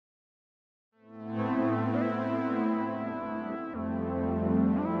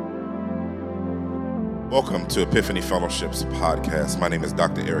Welcome to Epiphany Fellowship's podcast. My name is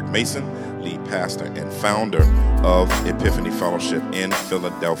Dr. Eric Mason, lead pastor and founder of Epiphany Fellowship in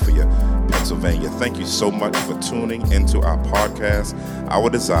Philadelphia, Pennsylvania. Thank you so much for tuning into our podcast. Our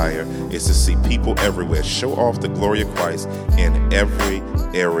desire is to see people everywhere show off the glory of Christ in every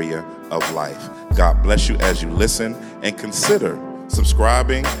area of life. God bless you as you listen, and consider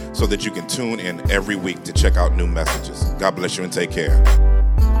subscribing so that you can tune in every week to check out new messages. God bless you and take care.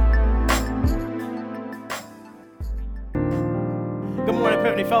 Good morning,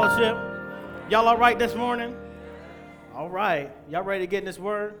 Epiphany Fellowship. Y'all all right this morning? All right. Y'all ready to get in this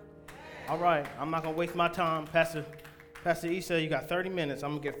word? All right. I'm not going to waste my time. Pastor E said you got 30 minutes.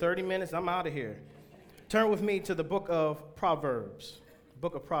 I'm going to give 30 minutes. I'm out of here. Turn with me to the book of Proverbs.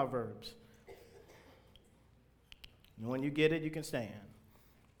 Book of Proverbs. And when you get it, you can stand.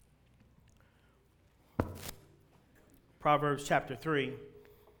 Proverbs chapter 3.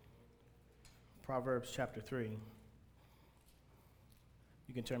 Proverbs chapter 3.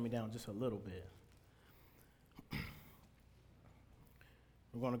 You can turn me down just a little bit.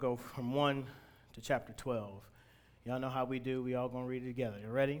 We're going to go from 1 to chapter 12. Y'all know how we do. We all going to read it together. You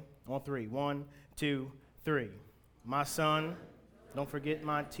ready? On 3. 1, 2, 3. My son, don't forget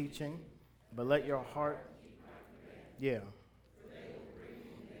my teaching, but let your heart... Yeah.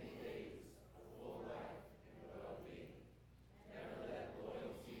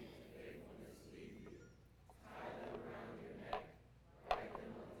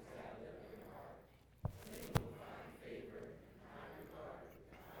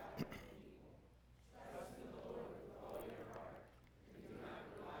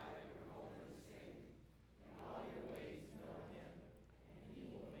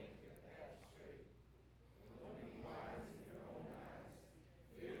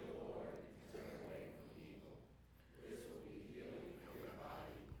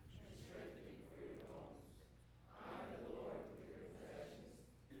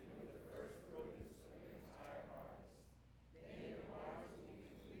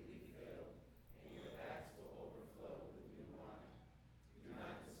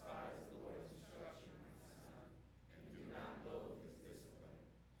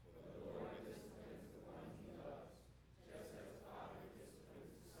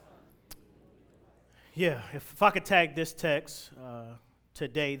 Yeah, if I could tag this text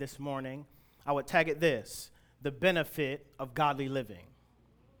today, this morning, I would tag it this: the benefit of godly living.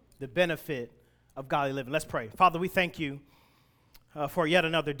 The benefit of godly living. Let's pray. Father, we thank you for yet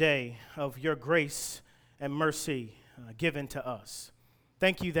another day of your grace and mercy given to us.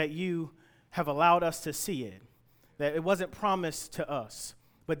 Thank you that you have allowed us to see it, that it wasn't promised to us,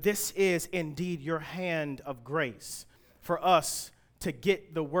 but this is indeed your hand of grace for us to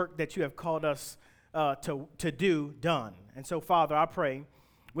get the work that you have called us to do done. And so, Father, I pray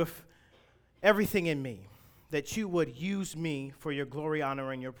with everything in me that you would use me for your glory,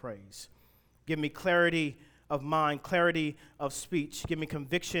 honor, and your praise. Give me clarity of mind, clarity of speech. Give me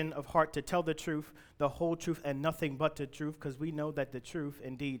conviction of heart to tell the truth, the whole truth, and nothing but the truth, because we know that the truth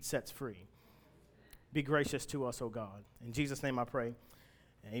indeed sets free. Be gracious to us, O God. In Jesus' name I pray.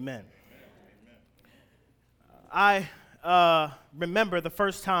 Amen. I remember the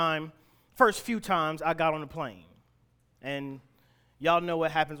first few times I got on a plane. And y'all know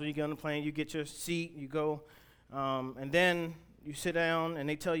what happens when you get on the plane. You get your seat, you go, and then you sit down, and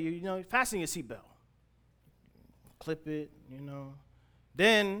they tell you, fasten your seatbelt. Clip it,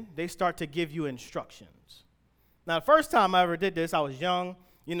 Then they start to give you instructions. Now, the first time I ever did this, I was young.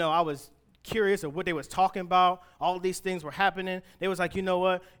 I was curious of what they was talking about. All these things were happening. They was like, you know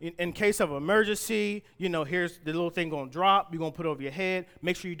what, in case of emergency, here's the little thing going to drop. You're going to put it over your head.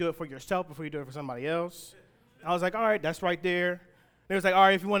 Make sure you do it for yourself before you do it for somebody else. I was like, all right, that's right there. They was like, all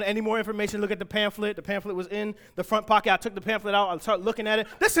right, if you want any more information, look at the pamphlet. The pamphlet was in the front pocket. I took the pamphlet out. I started looking at it.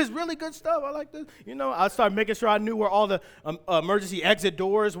 This is really good stuff. I like this. I started making sure I knew where all the emergency exit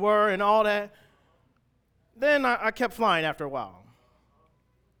doors were and all that. Then I kept flying after a while.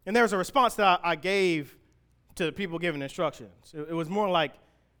 And there was a response that I gave to the people giving instructions. It was more like,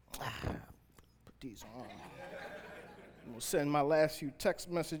 put these on. I'm going to send my last few text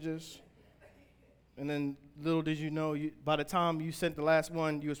messages. And then little did you know, by the time you sent the last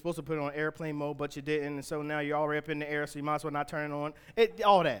one, you were supposed to put it on airplane mode, but you didn't. And so now you're already up in the air, so you might as well not turn it on.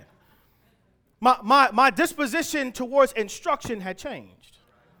 All that. My disposition towards instruction had changed.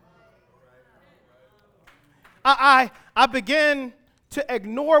 I began to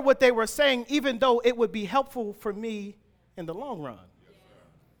ignore what they were saying, even though it would be helpful for me in the long run.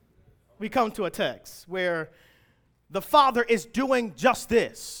 We come to a text where the father is doing just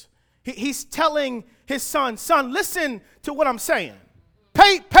this. He's telling his son, listen to what I'm saying.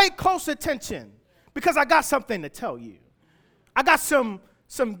 Pay close attention. Because I got something to tell you. I got some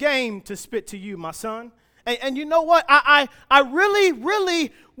game to spit to you, my son. And you know what? I really,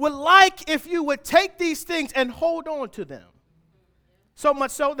 really would like if you would take these things and hold on to them. So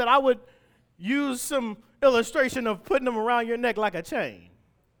much so that I would use some illustration of putting them around your neck like a chain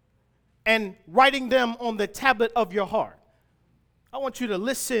and writing them on the tablet of your heart. I want you to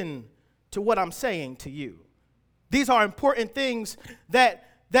listen to what I'm saying to you. These are important things that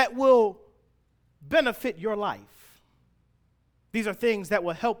will benefit your life. These are things that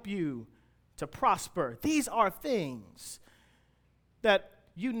will help you to prosper. These are things that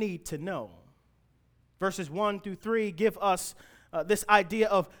you need to know. Verses 1 through 3 give us this idea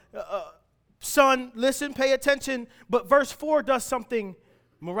of, son, listen, pay attention. But verse 4 does something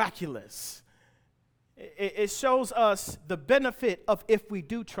miraculous. It shows us the benefit of if we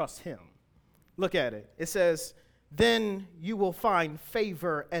do trust him. Look at it. It says, then you will find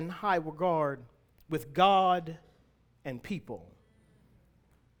favor and high regard with God and people.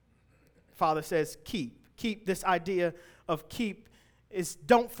 Father says keep. This idea of keep is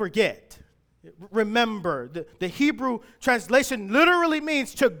don't forget. Remember. The Hebrew translation literally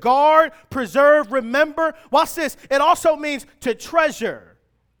means to guard, preserve, remember. Watch this. It also means to treasure.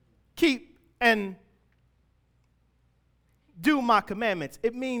 Keep and do my commandments.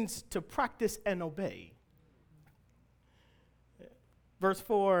 It means to practice and obey. Verse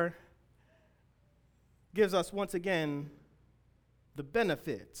 4 gives us once again the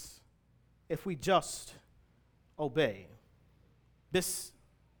benefits if we just obey. This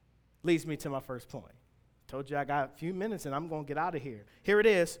leads me to my first point. Told you I got a few minutes and I'm going to get out of here. Here it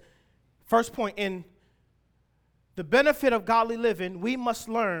is. First point, in the benefit of godly living, we must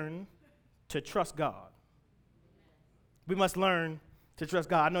learn to trust God. We must learn to trust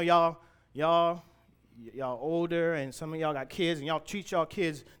God. I know y'all older and some of y'all got kids and y'all teach y'all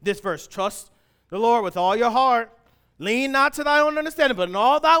kids this verse. Trust the Lord with all your heart. Lean not to thy own understanding, but in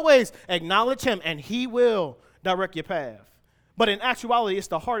all thy ways acknowledge him, and he will direct your path. But in actuality, it's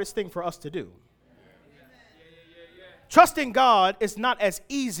the hardest thing for us to do. Trusting God is not as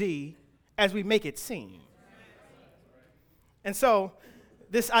easy as we make it seem. And so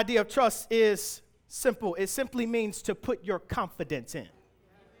this idea of trust is simple. It simply means to put your confidence in.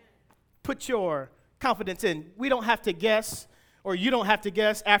 Put your confidence in. We don't have to guess, or you don't have to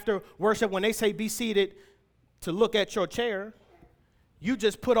guess after worship when they say be seated to look at your chair. You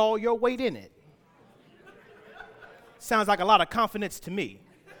just put all your weight in it. Sounds like a lot of confidence to me.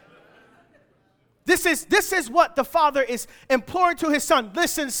 This is what the Father is imploring to his Son.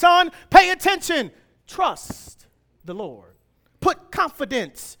 Listen, son, pay attention. Trust the Lord. Put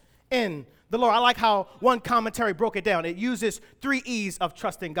confidence in the Lord. I like how one commentary broke it down. It uses 3 E's of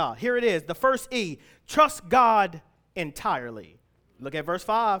trusting God. Here it is. The first E, trust God entirely. Look at verse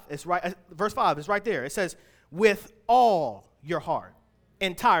 5. It's right. Verse 5 is right there. It says, with all your heart,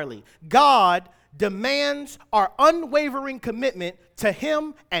 entirely. God demands our unwavering commitment to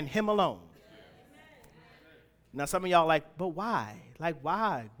him and him alone. Now, some of y'all are like, but why? Like,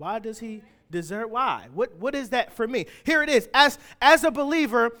 why? Why does he deserve? Why? What is that for me? Here it is. As a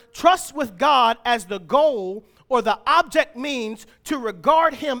believer, trust with God as the goal or the object means to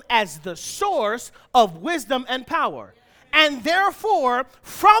regard him as the source of wisdom and power. And therefore,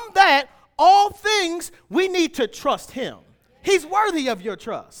 from that, all things, we need to trust him. He's worthy of your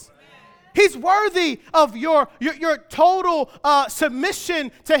trust. He's worthy of your total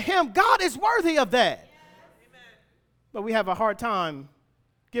submission to him. God is worthy of that. But we have a hard time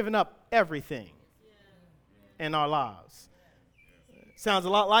giving up everything in our lives. Sounds a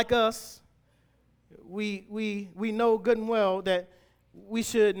lot like us. We know good and well that we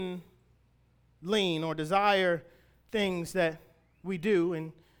shouldn't lean or desire things that we do,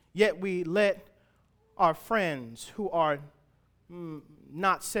 and yet we let our friends who are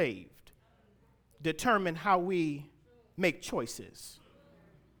not saved determine how we make choices.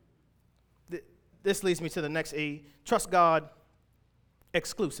 This leads me to the next E. Trust God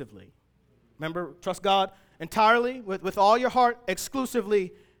exclusively. Remember, trust God entirely with all your heart,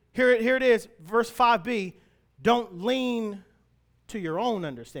 exclusively. Here it is, verse 5b. Don't lean to your own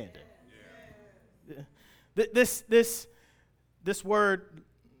understanding. This word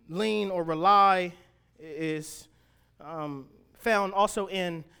lean or rely is found also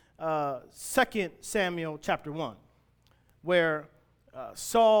in 2 Samuel chapter 1, where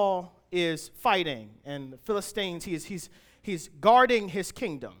Saul is fighting, and the Philistines, he's guarding his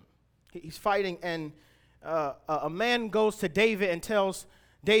kingdom. He's fighting, and a man goes to David and tells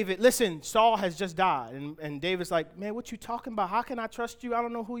David, listen, Saul has just died. And David's like, man, what you talking about? How can I trust you? I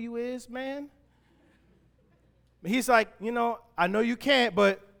don't know who you is, man. He's like, I know you can't,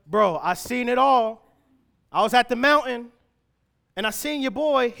 but Bro, I seen it all. I was at the mountain, and I seen your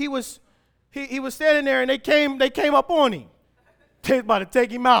boy. He was standing there, and they came up on him. They was about to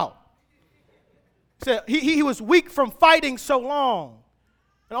take him out. Said he was weak from fighting so long.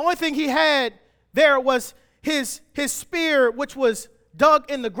 And the only thing he had there was his spear, which was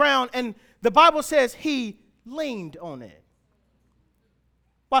dug in the ground, and the Bible says he leaned on it.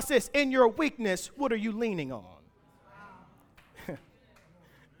 Watch this. In your weakness, what are you leaning on?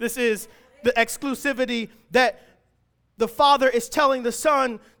 This is the exclusivity that the Father is telling the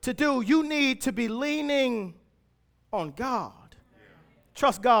Son to do. You need to be leaning on God.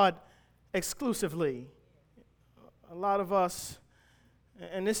 Trust God exclusively. A lot of us,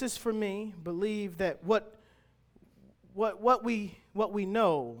 and this is for me, believe that what we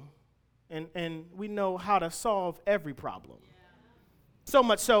know, and we know how to solve every problem. So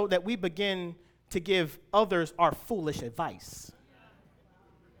much so that we begin to give others our foolish advice.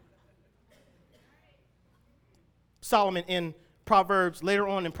 Solomon in Proverbs, later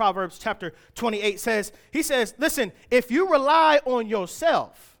on in Proverbs chapter 28 he says, listen, if you rely on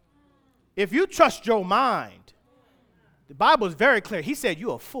yourself, if you trust your mind, the Bible is very clear. He said,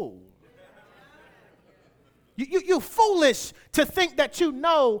 you're a fool. You're foolish to think that you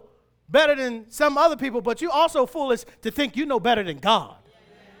know better than some other people, but you're also foolish to think you know better than God.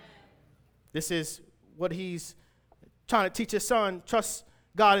 This is what he's trying to teach his son. Trust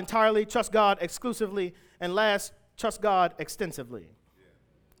God entirely, trust God exclusively, and last, trust God extensively.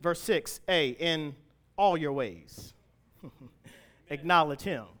 Verse 6a, in all your ways, acknowledge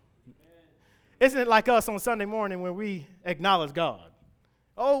him. Isn't it like us on Sunday morning when we acknowledge God?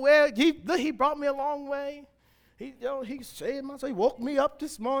 Oh, well, he brought me a long way. He saved my soul. He woke me up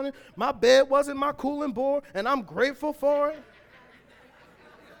this morning. My bed wasn't my cooling board, and I'm grateful for it.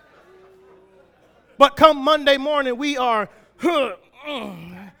 But come Monday morning, we are, I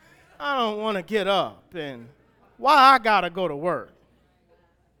don't want to get up. And why I got to go to work?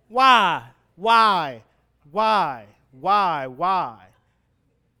 Why?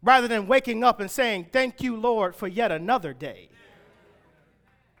 Rather than waking up and saying, thank you, Lord, for yet another day.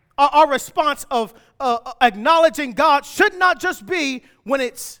 Our response of acknowledging God should not just be when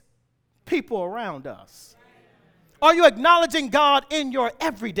it's people around us. Are you acknowledging God in your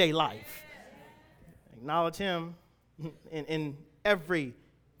everyday life? Acknowledge him in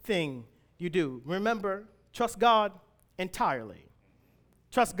everything you do. Remember, trust God entirely.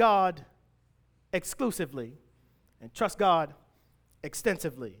 Trust God exclusively. And trust God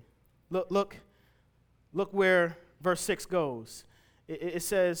extensively. Look where verse 6 goes. It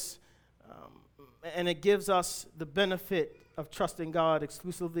says, and it gives us the benefit of trusting God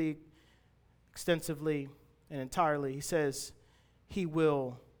exclusively, extensively, and entirely. He says, he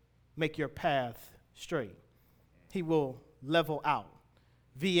will make your path straight. He will level out.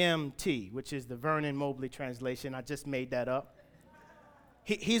 VMT, which is the Vernon Mobley translation. I just made that up.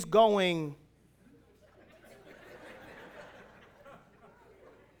 He's going.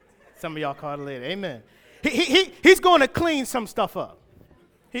 Some of y'all caught it later. Amen. He's going to clean some stuff up.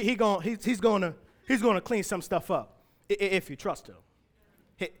 He's going to clean some stuff up if you trust him.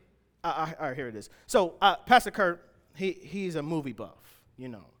 All right, here it is. So Pastor Kurt, he's a movie buff, you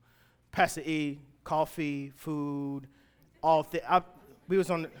know. Pastor E, coffee, food, all things. We was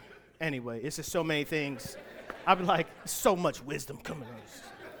on, anyway, it's just so many things. I'd be like, so much wisdom coming on.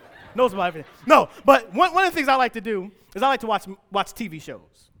 Knows about everything. No, but one of the things I like to do is I like to watch TV shows.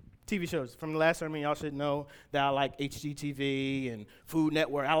 TV shows. From the last sermon, y'all should know that I like HGTV and Food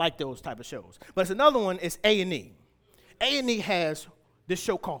Network. I like those type of shows. But it's another one is A&E. A&E has this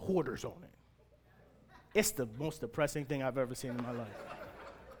show called Hoarders on it. It's the most depressing thing I've ever seen in my life.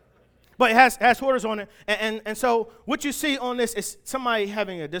 But it has hoarders on it. And so what you see on this is somebody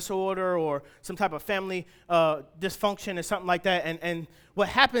having a disorder or some type of family dysfunction or something like that. And what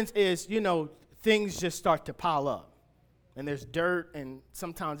happens is, you know, things just start to pile up. And there's dirt, and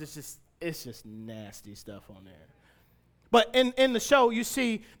sometimes it's just nasty stuff on there. But in the show, you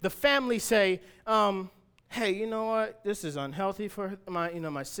see the family say, hey, you know what? This is unhealthy for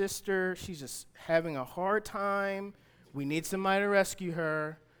my sister. She's just having a hard time. We need somebody to rescue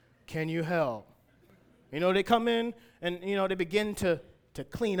her. Can you help? You know, they come in and, you know, they begin to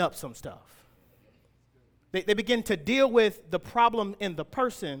clean up some stuff. They begin to deal with the problem in the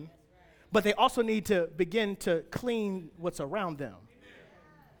person, but they also need to begin to clean what's around them.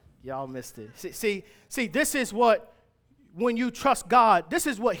 Y'all missed it. See, this is what, when you trust God, this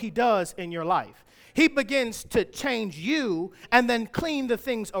is what he does in your life. He begins to change you and then clean the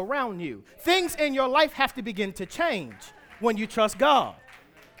things around you. Things in your life have to begin to change when you trust God.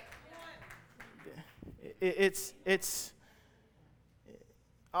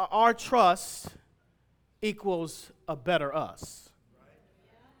 our trust equals a better us.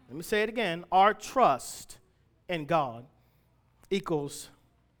 Let me say it again. Our trust in God equals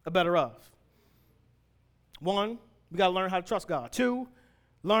a better us. 1, we got to learn how to trust God. 2,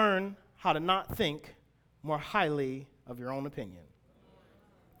 learn how to not think more highly of your own opinion.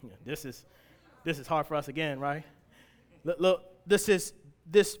 Yeah, this is hard for us again, right? Look, this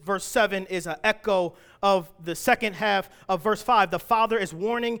verse 7 is an echo of the second half of verse 5. The father is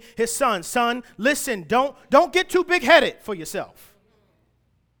warning his son, son, listen, don't get too big-headed for yourself.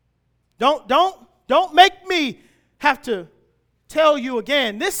 Don't make me have to tell you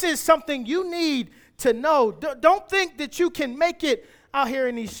again. This is something you need to know. Don't think that you can make it out here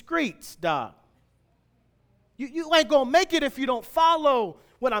in these streets, Doc. You ain't going to make it if you don't follow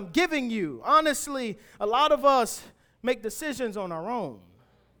what I'm giving you. Honestly, a lot of us make decisions on our own.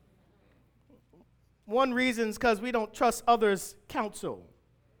 One reason is because we don't trust others' counsel.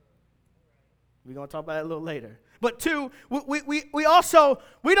 We're going to talk about that a little later. But 2, we also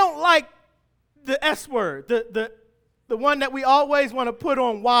don't like the S word, the one that we always want to put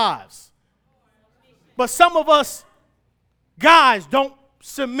on wives. But some of us guys don't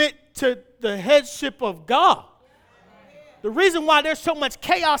submit to the headship of God. The reason why there's so much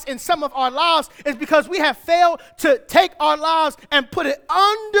chaos in some of our lives is because we have failed to take our lives and put it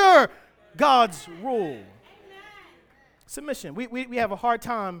under God's rule. Submission. We have a hard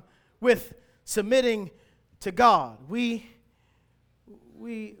time with submitting to God. We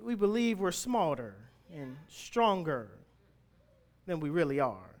believe we're smarter and stronger than we really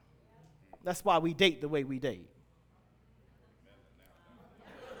are. That's why we date the way we date.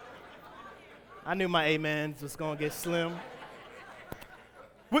 I knew my amens was going to get slim.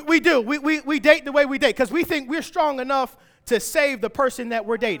 We do. We date the way we date because we think we're strong enough to save the person that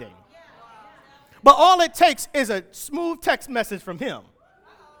we're dating. But all it takes is a smooth text message from him.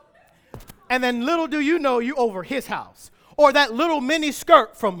 And then little do you know you over his house. Or that little mini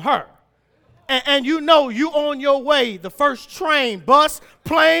skirt from her. And you know you on your way, the first train, bus,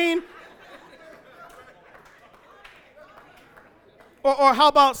 plane. Or how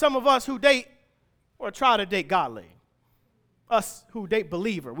about some of us who date or try to date godly? Us who date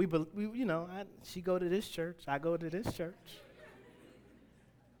believer. She go to this church, I go to this church.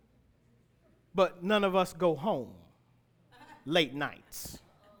 But none of us go home late nights.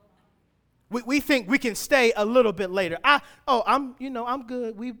 We think we can stay a little bit later. I'm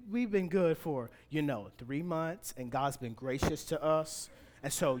good. We've been good for, 3 months, and God's been gracious to us.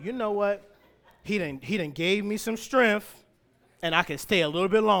 And so, you know what? He done gave me some strength, and I can stay a little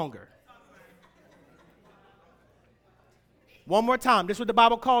bit longer. One more time. This is what the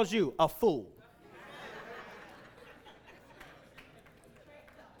Bible calls you, a fool.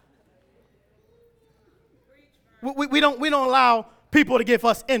 We don't allow people to give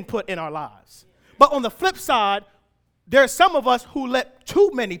us input in our lives. But on the flip side, there are some of us who let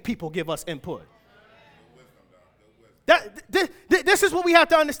too many people give us input. This is what we have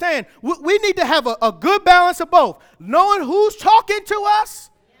to understand. We need to have a good balance of both. Knowing who's talking to us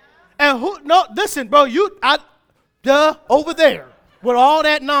and who, no, listen, bro, over there with all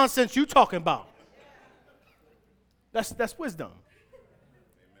that nonsense you talking about. That's wisdom.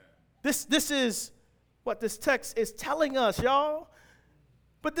 This is what this text is telling us, y'all.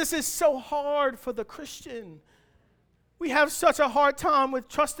 But this is so hard for the Christian. We have such a hard time with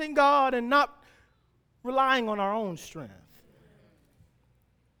trusting God and not relying on our own strength.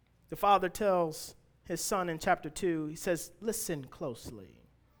 The father tells his son in chapter 2, he says, listen closely.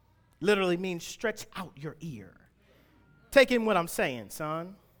 Literally means stretch out your ear. Take in what I'm saying,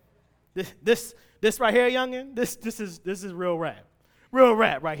 son. This right here, youngin', this is real rap. Real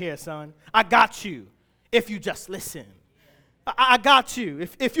rap right here, son. I got you if you just listen. I got you.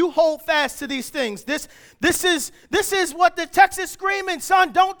 If you hold fast to these things, this is what the text is screaming,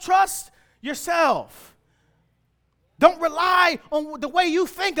 son. Don't trust yourself. Don't rely on the way you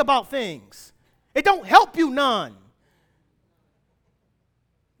think about things. It don't help you none.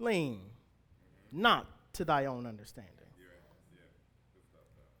 Lean not to thy own understanding.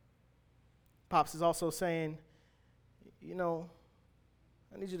 Pops is also saying, I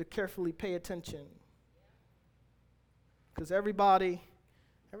need you to carefully pay attention. Because everybody's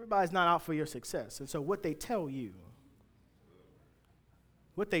not out for your success. And so what they tell you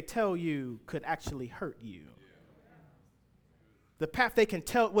could actually hurt you. The path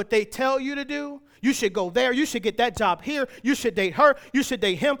what they tell you to do, you should go there, you should get that job here, you should date her, you should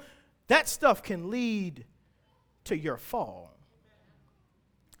date him. That stuff can lead to your fall.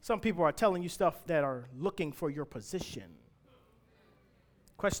 Some people are telling you stuff that are looking for your position.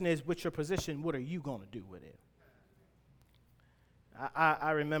 Question is, with your position, what are you going to do with it?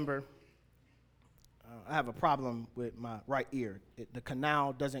 I remember I have a problem with my right ear. The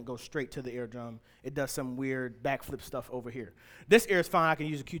canal doesn't go straight to the eardrum. It does some weird backflip stuff over here. This ear is fine. I can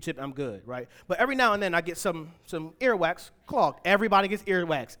use a Q-tip. I'm good, right? But every now and then I get some earwax clogged. Everybody gets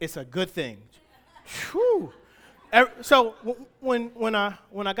earwax. It's a good thing. Whew. So when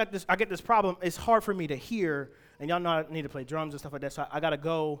I get this problem, it's hard for me to hear. And y'all know I need to play drums and stuff like that. So I got to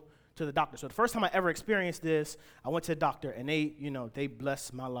go to the doctor. So the first time I ever experienced this, I went to the doctor, and they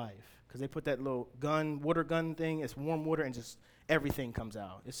blessed my life. Because they put that little water gun thing, it's warm water, and just everything comes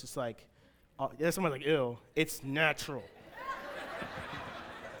out. It's just like, somebody's like, ew, it's natural.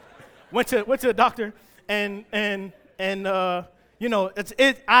 went to the doctor, and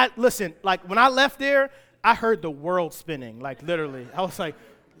listen, like when I left there, I heard the world spinning, like literally. I was like,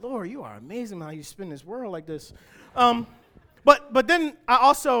 Lord, you are amazing how you spin this world like this. But then I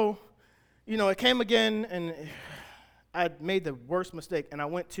also, it came again, and I made the worst mistake, and I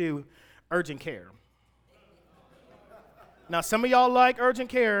went to urgent care. Now, some of y'all like urgent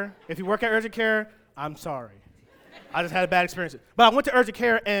care. If you work at urgent care, I'm sorry. I just had a bad experience. But I went to urgent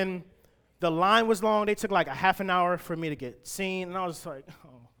care, and the line was long. They took like a half an hour for me to get seen, and I was like,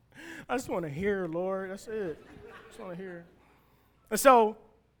 oh, I just want to hear, Lord. That's it. I just want to hear. And so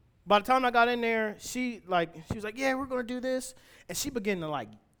by the time I got in there, she was like, yeah, we're going to do this. And she began to like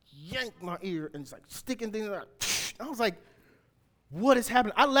yank my ear and just like sticking things out. I was like, what is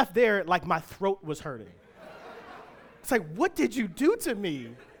happening? I left there like my throat was hurting. It's like, what did you do to me?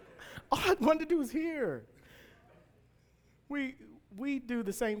 All I wanted to do was hear. We do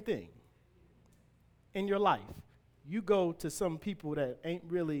the same thing in your life. You go to some people that ain't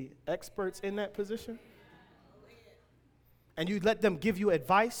really experts in that position, and you let them give you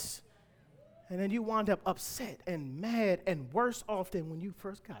advice, and then you wind up upset and mad and worse off than when you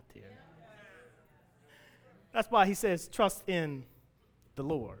first got there. That's why he says, trust in the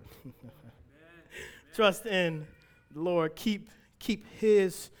Lord. Trust in the Lord. Keep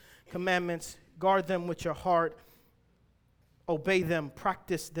his commandments. Guard them with your heart. Obey them.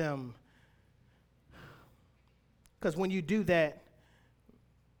 Practice them. Because when you do that,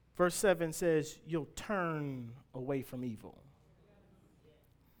 verse 7 says, you'll turn away from evil.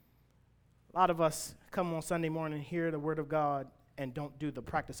 A lot of us come on Sunday morning, hear the word of God, and don't do the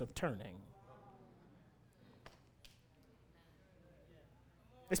practice of turning.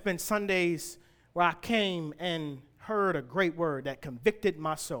 It's been Sundays where I came and heard a great word that convicted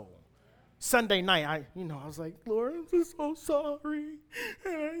my soul. Sunday night, I was like, Lord, I'm just so sorry.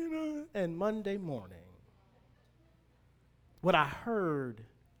 And Monday morning, what I heard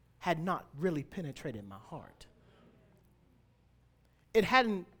had not really penetrated my heart. It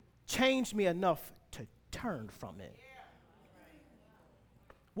hadn't changed me enough to turn from it.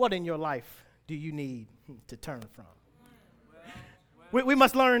 What in your life do you need to turn from? We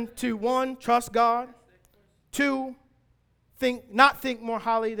must learn to, 1, trust God. 2, not think more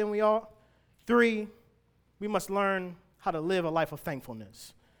highly than we ought. 3, we must learn how to live a life of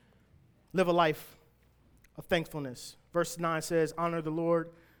thankfulness. Live a life of thankfulness. Verse 9 says, honor the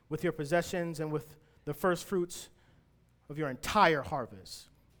Lord with your possessions and with the first fruits of your entire harvest.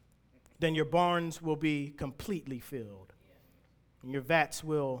 Then your barns will be completely filled, and your vats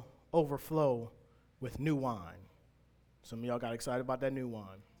will overflow with new wine. Some of y'all got excited about that new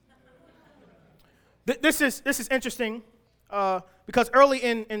wine. This is interesting because early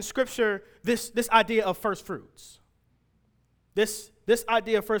in Scripture, this idea of first fruits, this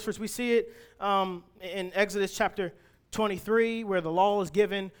idea of first fruits, we see it in Exodus chapter 23, where the law is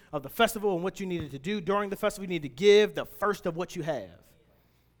given of the festival and what you needed to do during the festival. You need to give the first of what you have.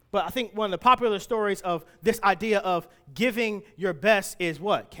 But I think one of the popular stories of this idea of giving your best is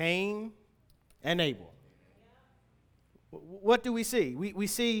what? Cain and Abel. What do we see? We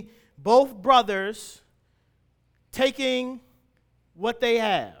see both brothers taking what they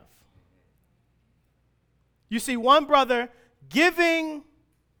have. You see one brother giving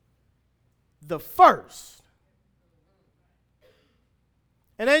the first.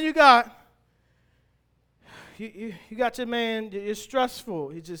 And then you got your man, it's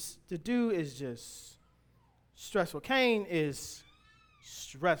stressful. The dude is just stressful. Cain is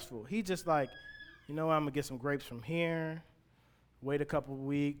stressful. He just like, I'm going to get some grapes from here, wait a couple of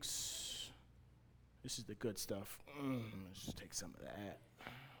weeks. This is the good stuff. Let's just take some of that.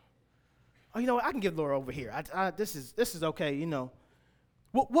 Oh, you know what? I can give Laura over here. This is okay,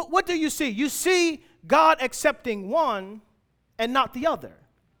 What do you see? You see God accepting one and not the other.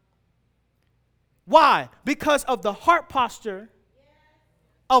 Why? Because of the heart posture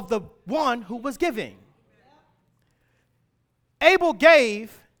of the one who was giving. Abel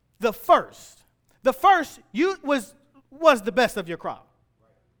gave the first. The first was was the best of your crop.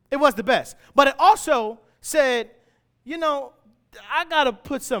 It was the best. But it also said, you know, I got to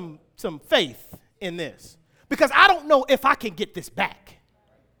put some faith in this because I don't know if I can get this back.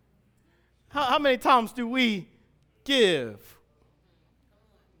 How many times do we give?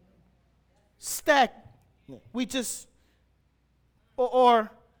 Stack. We just,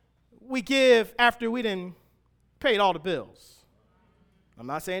 or we give after we done paid all the bills. I'm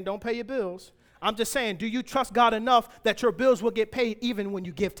not saying don't pay your bills. I'm just saying, do you trust God enough that your bills will get paid even when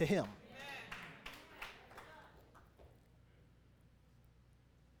you give to him?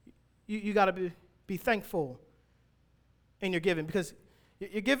 You got to be thankful in your giving because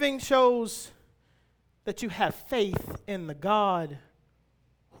your giving shows that you have faith in the God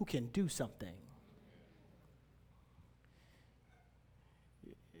who can do something.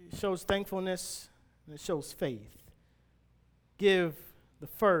 It shows thankfulness and it shows faith. Give the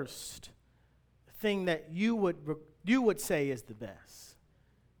first thing that you would say is the best.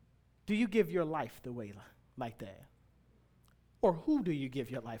 Do you give your life the way like that? Or who do you give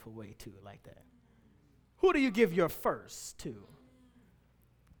your life away to like that? Who do you give your first to?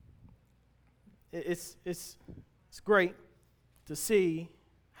 It's great to see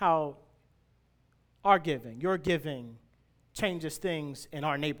how your giving changes things in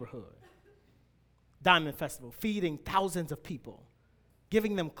our neighborhood. Diamond Festival, feeding thousands of people,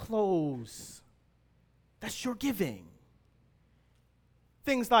 giving them clothes. That's your giving.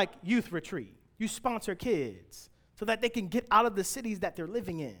 Things like youth retreat. You sponsor kids so that they can get out of the cities that they're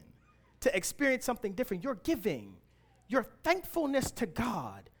living in to experience something different. You're giving. Your thankfulness to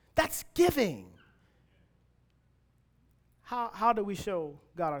God, that's giving. How do we show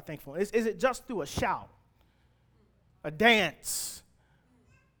God our thankfulness? Is it just through a shout, a dance?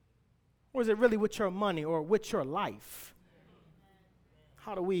 Or is it really with your money or with your life?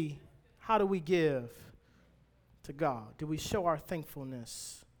 How do we give to God? Do we show our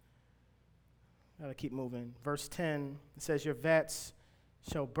thankfulness? Gotta keep moving. Verse 10, it says, your vats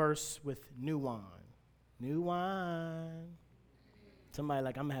shall burst with new wine. New wine. Somebody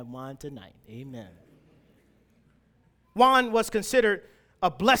like, I'm gonna have wine tonight. Amen. Wine was considered a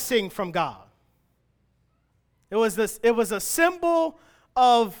blessing from God. It was a symbol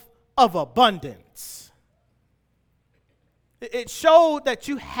of abundance. It showed that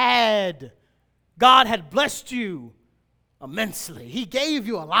God had blessed you immensely. He gave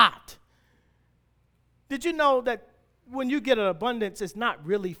you a lot. Did you know that when you get an abundance, it's not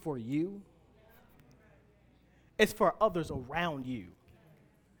really for you? It's for others around you.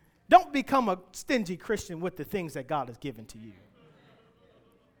 Don't become a stingy Christian with the things that God has given to you.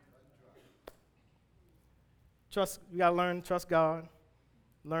 We gotta learn to trust God.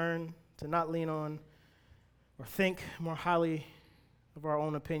 Learn to not lean on or think more highly of our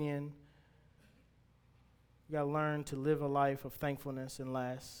own opinion. We gotta learn to live a life of thankfulness. And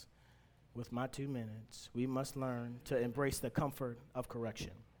last, with my 2 minutes, we must learn to embrace the comfort of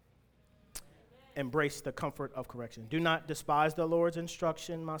correction. Embrace the comfort of correction. Do not despise the Lord's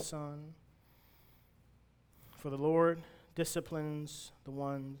instruction, my son, for the Lord disciplines the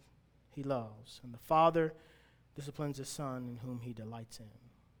one he loves, and the Father disciplines his son in whom he delights in.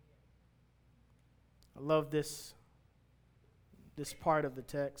 I love this part of the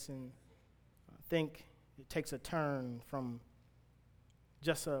text, and I think it takes a turn from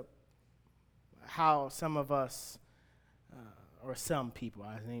just how some of us, or some people,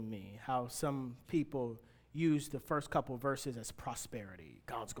 I think me, how some people use the first couple verses as prosperity.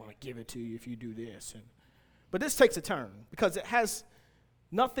 God's going to give it to you if you do this. But this takes a turn because it has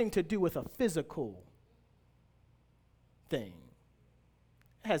nothing to do with a physical thing.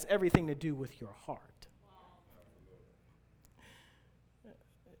 It has everything to do with your heart.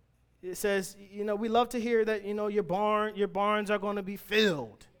 It says, we love to hear that, your barns are going to be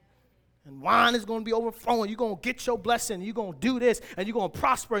filled. And wine is going to be overflowing. You're going to get your blessing. You're going to do this. And you're going to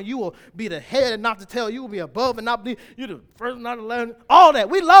prosper. And you will be the head and not the tail. You will be above and not beneath. You're the first and not the last. All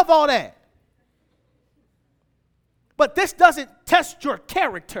that. We love all that. But this doesn't test your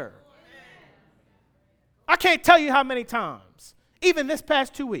character. I can't tell you how many times, even this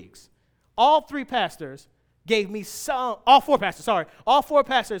past 2 weeks, all four pastors gave me some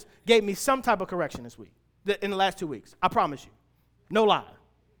type of correction this week, in the last 2 weeks. I promise you. No lie.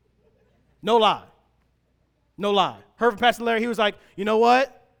 No lie. No lie. Heard from Pastor Larry, he was like, you know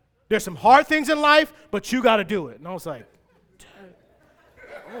what? There's some hard things in life, but you got to do it. And I was like,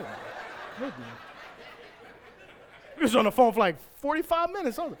 oh, my goodness. He was on the phone for like 45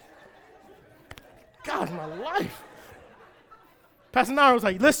 minutes. God, my life. Pastor Nara was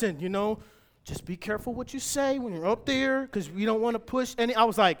like, listen, just be careful what you say when you're up there because we don't want to push any. I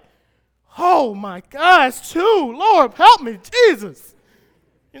was like, oh my gosh, too. Lord, help me, Jesus.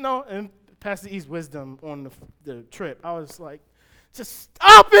 And Pastor E's wisdom on the trip, I was like, just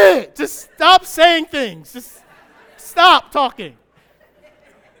stop it. Just stop saying things. Just stop talking.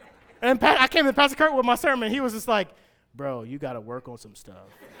 And I came to Pastor Kurt with my sermon. He was just like, bro, you got to work on some stuff.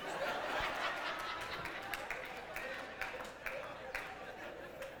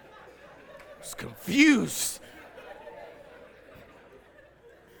 I was confused.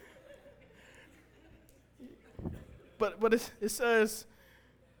 But it says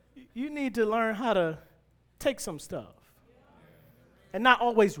you need to learn how to take some stuff and not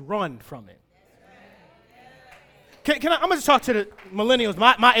always run from it. Can I'm going to talk to the millennials,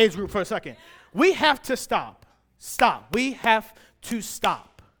 my age group for a second. We have to stop. We have to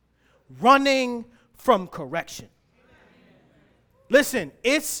stop running from correction. Listen,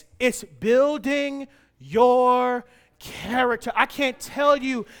 it's building your character. I can't tell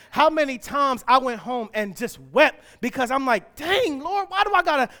you how many times I went home and just wept because I'm like, dang, Lord, why do I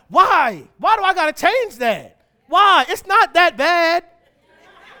gotta change that? Why? It's not that bad.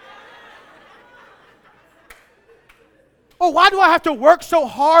 Or why do I have to work so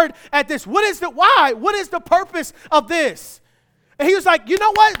hard at this? Why? What is the purpose of this? And he was like, you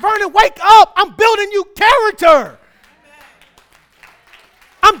know what, Vernon, wake up. I'm building you character.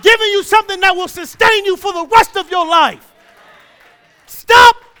 I'm giving you something that will sustain you for the rest of your life.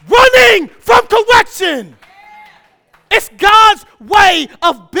 Stop running from correction. It's God's way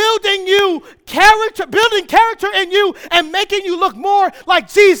of building character in you and making you look more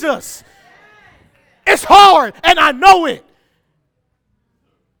like Jesus. It's hard, and I know it.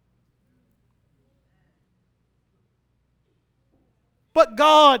 But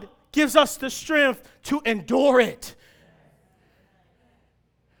God gives us the strength to endure it.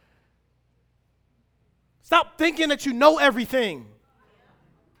 Stop thinking that you know everything.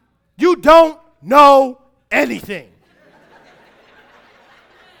 You don't know anything.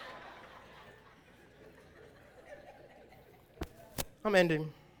 I'm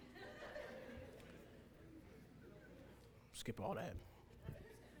ending. Skip all that.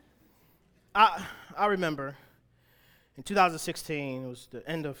 I remember in 2016, it was the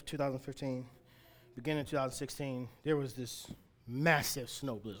end of 2015, beginning of 2016, there was this massive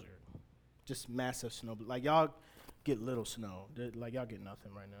snow blizzard. Just massive snow. Like, y'all get little snow. Like, y'all get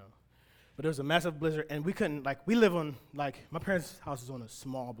nothing right now. But there was a massive blizzard, and we couldn't, we live on, my parents' house is on a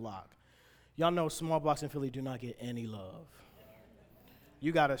small block. Y'all know small blocks in Philly do not get any love.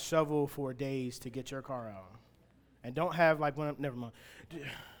 You got to shovel for days to get your car out. And don't have, never mind.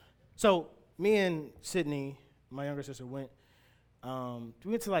 So, me and Sydney, my younger sister, went to,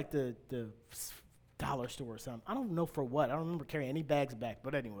 the dollar store or something. I don't know for what. I don't remember carrying any bags back,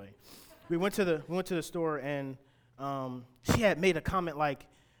 but anyway. We went to the store, and she had made a comment like,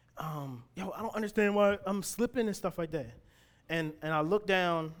 yo, I don't understand why I'm slipping and stuff like that. And I looked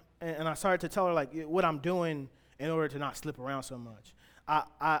down, and I started to tell her, what I'm doing in order to not slip around so much.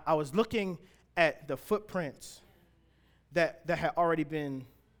 I was looking at the footprints that had already been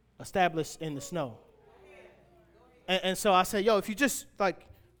established in the snow. And so I said, yo, if you just,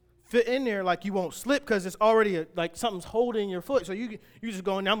 fit in there, you won't slip because it's already, something's holding your foot. So you just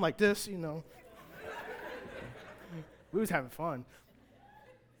go in there, I'm like this, We was having fun.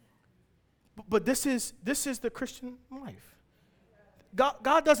 But this is the Christian life.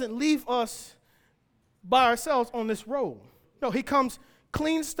 God doesn't leave us by ourselves on this road. No, he comes,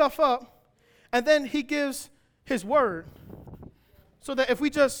 cleans stuff up, and then he gives his word so that if we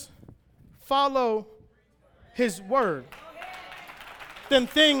just follow his word, then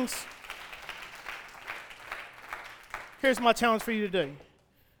things. Here's my challenge for you today.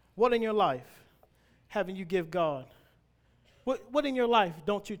 What in your life haven't you give God? What in your life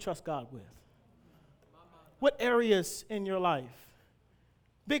don't you trust God with? What areas in your life?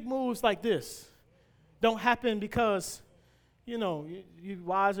 Big moves like this don't happen because, you're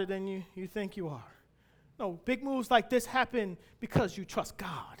wiser than you think you are. No, big moves like this happen because you trust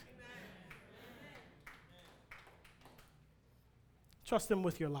God. Trust him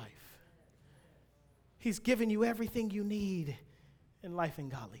with your life. He's given you everything you need in life and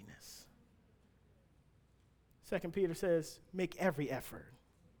godliness. 2 Peter says, make every effort.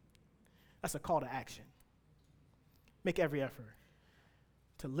 That's a call to action. Make every effort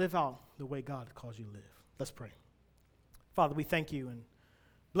to live out the way God calls you to live. Let's pray. Father, we thank you and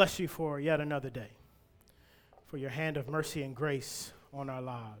bless you for yet another day, for your hand of mercy and grace on our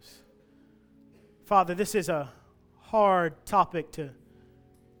lives. Father, this is a hard topic to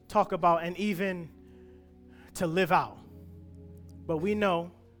talk about and even to live out. But we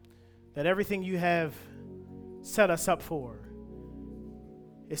know that everything you have set us up for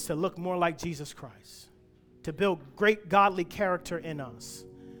is to look more like Jesus Christ, to build great godly character in us,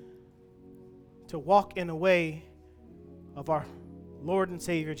 to walk in the way of our Lord and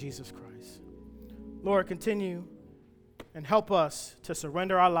Savior, Jesus Christ. Lord, continue and help us to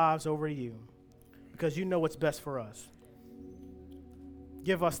surrender our lives over to you, because you know what's best for us.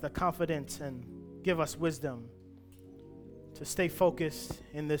 Give us the confidence and give us wisdom to stay focused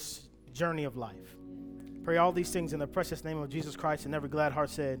in this journey of life. Pray all these things in the precious name of Jesus Christ, and every glad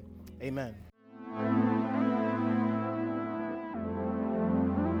heart said, amen.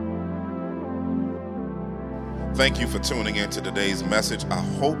 Thank you for tuning in to today's message. I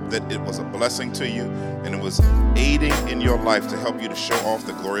hope that it was a blessing to you and it was aiding in your life to help you to show off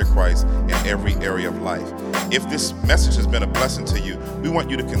the glory of Christ in every area of life. If this message has been a blessing to you, we want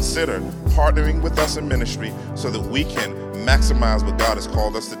you to consider partnering with us in ministry so that we can maximize what God has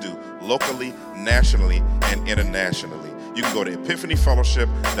called us to do locally, nationally, and internationally. You can go to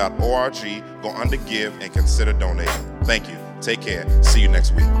epiphanyfellowship.org, go under give, and consider donating. Thank you. Take care. See you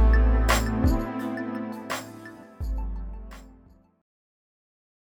next week.